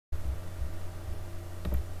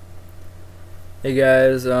Hey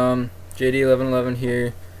guys, JD1111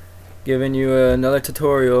 here, giving you another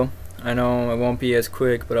tutorial. I know it won't be as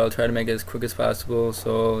quick, but I'll try to make it as quick as possible,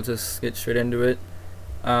 so just get straight into it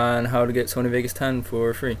on how to get Sony Vegas 10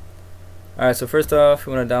 for free. Alright, so first off,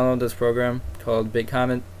 you want to download this program called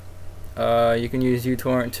BitComet. You can use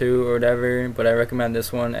uTorrent too or whatever, but I recommend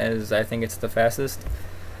this one as I think it's the fastest.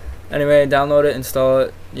 Anyway, download it, install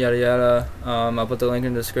it, yada yada. I'll put the link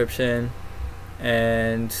in the description.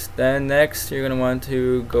 And then next you're going to want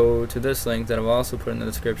to go to this link that I'll also put in the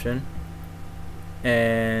description,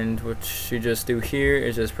 and what you just do here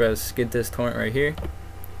is just press get this torrent right here.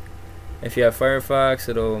 If you have Firefox,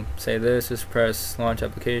 it'll say this, just press launch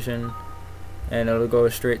application and it'll go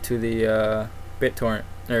straight to the BitTorrent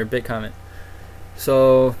or BitComet.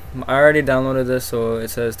 So I already downloaded this, so it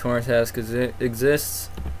says torrent task exists,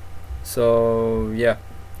 so yeah.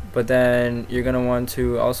 But then you're going to want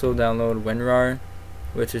to also download WinRAR,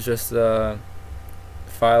 which is just the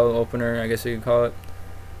file opener, I guess you could call it.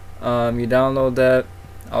 You download that.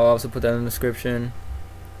 I'll also put that in the description.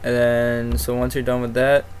 And then, so once you're done with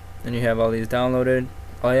that, and you have all these downloaded,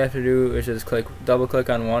 all you have to do is just double click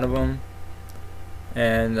on one of them,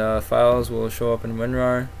 and files will show up in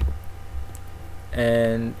WinRAR.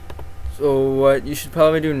 And so what you should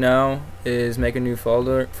probably do now is make a new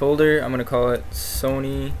folder. I'm going to call it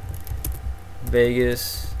Sony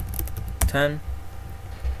Vegas 10,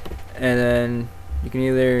 and then you can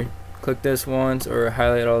either click this once or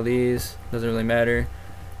highlight all these, doesn't really matter.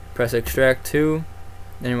 Press extract to,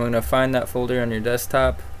 then you're going to find that folder on your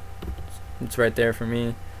desktop. It's right there for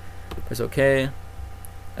me. Press OK, and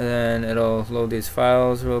then it'll load these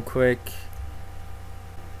files real quick.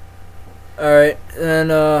 Alright,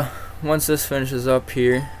 and once this finishes up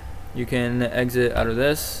here, you can exit out of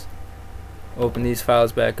this, open these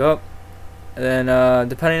files back up, and then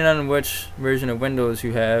depending on which version of Windows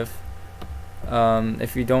you have,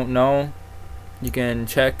 if you don't know, you can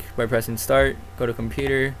check by pressing start, go to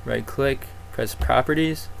computer, right click, press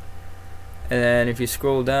properties, and then if you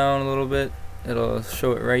scroll down a little bit, it'll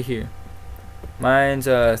show it right here. Mine's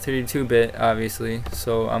 32-bit obviously,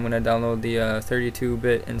 so I'm going to download the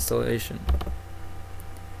 32-bit installation.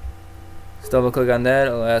 Just double click on that,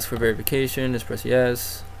 it'll ask for verification, just press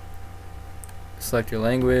yes, select your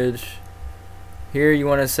language. Here you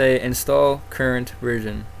want to say install current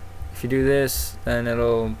version. If you do this, then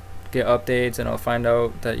it'll get updates and it'll find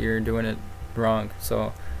out that you're doing it wrong,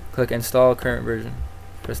 so click install current version,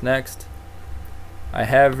 press next. I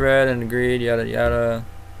have read and agreed, yada yada.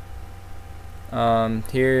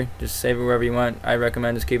 Here just save it wherever you want. I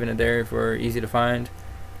recommend just keeping it there for easy to find,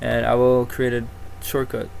 and I will create a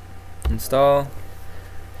shortcut. Install.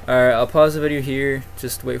 Alright, I'll pause the video here,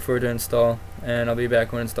 just wait for it to install, and I'll be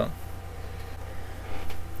back when it's done.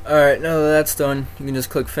 Alright, now that that's done, you can just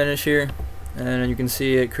click finish here, and you can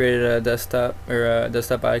see it created a desktop or a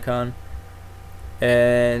desktop icon.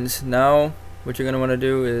 And now what you're going to want to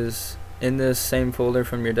do is, in this same folder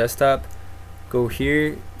from your desktop, go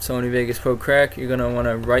here, Sony Vegas Pro Crack. You're going to want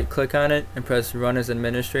to right click on it and press run as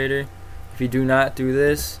administrator. If you do not do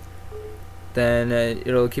this, then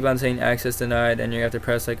it'll keep on saying access denied, and you have to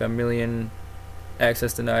press like a million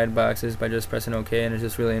access denied boxes by just pressing OK, and it's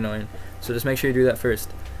just really annoying. So just make sure you do that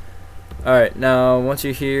first. Alright, now once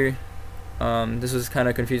you're here, this was kind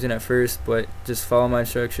of confusing at first, but just follow my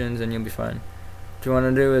instructions and you'll be fine. What you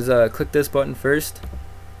want to do is click this button first,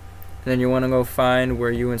 and then you want to go find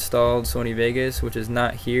where you installed Sony Vegas, which is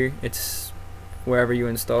not here, it's wherever you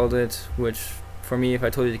installed it, which for me, if I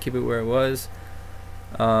told you to keep it where it was,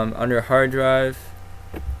 under hard drive,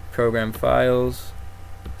 program files,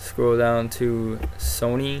 scroll down to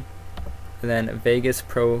Sony, and then Vegas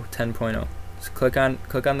Pro 10.0. Just click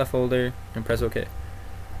on the folder and press OK.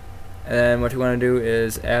 And then what you want to do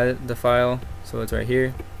is add the file, so it's right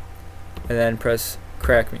here, and then press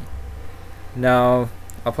crack me. Now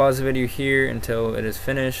I'll pause the video here until it is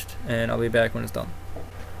finished, and I'll be back when it's done.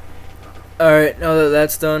 Alright, now that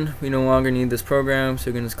that's done, we no longer need this program, so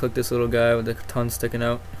you can just click this little guy with the tongue sticking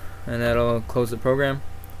out, and that'll close the program.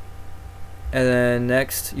 And then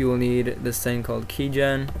next you will need this thing called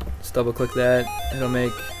keygen. Just double click that, it'll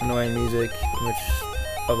make annoying music, which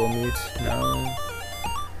I will mute now.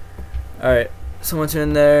 Alright, so once you're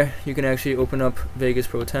in there, you can actually open up Vegas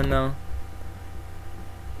Pro 10 now,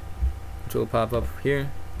 which will pop up here,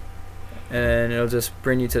 and it'll just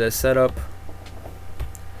bring you to the setup.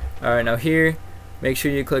 Alright, now here, make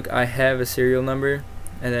sure you click I have a serial number,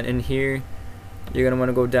 and then in here, you're going to want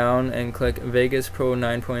to go down and click Vegas Pro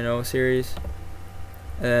 9.0 series,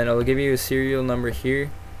 and then it'll give you a serial number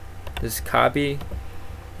here. Just copy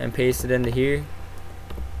and paste it into here.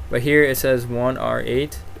 But here it says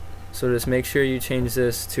 1R8, So just make sure you change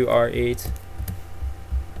this to R8,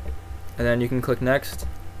 and then you can click next.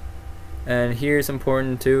 And here's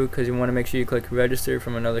important too, because you want to make sure you click register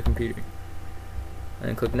from another computer,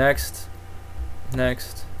 and click next,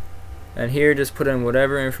 next, and here just put in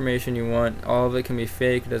whatever information you want. All of it can be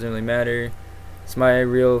fake, it doesn't really matter. It's my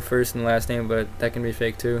real first and last name, but that can be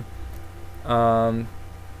fake too.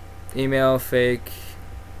 Email, fake.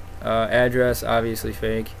 Address, obviously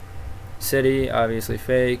fake. City, obviously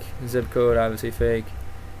fake. Zip code, obviously fake.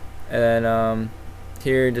 And then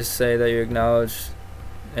here just say that you acknowledge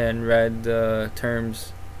and read the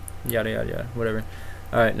terms, yada yada yada, whatever.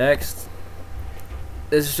 Alright, next.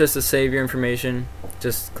 This is just to save your information.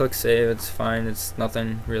 Just click save, it's fine, it's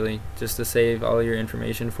nothing really. Just to save all your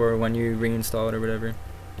information for when you reinstall it or whatever.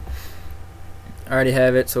 I already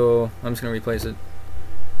have it, so I'm just going to replace it.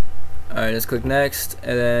 Alright, just click next,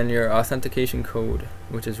 and then your authentication code,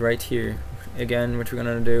 which is right here. Again, what you're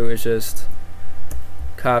going to do is just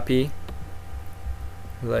copy,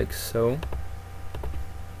 like so,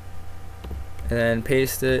 and then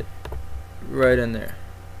paste it right in there.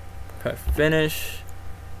 Press finish,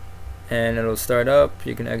 and it'll start up.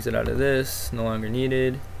 You can exit out of this, no longer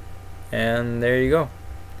needed, and there you go.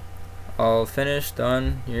 All finished,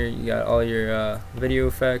 done. Here you got all your video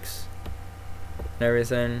effects and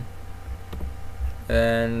everything.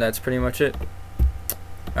 And that's pretty much it.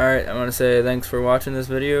 Alright, I want to say thanks for watching this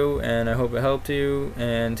video, and I hope it helped you.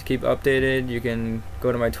 And to keep updated, you can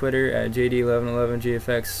go to my Twitter at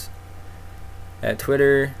JD1111GFX at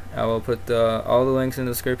Twitter. I will put all the links in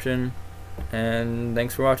the description. And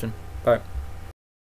thanks for watching. Bye.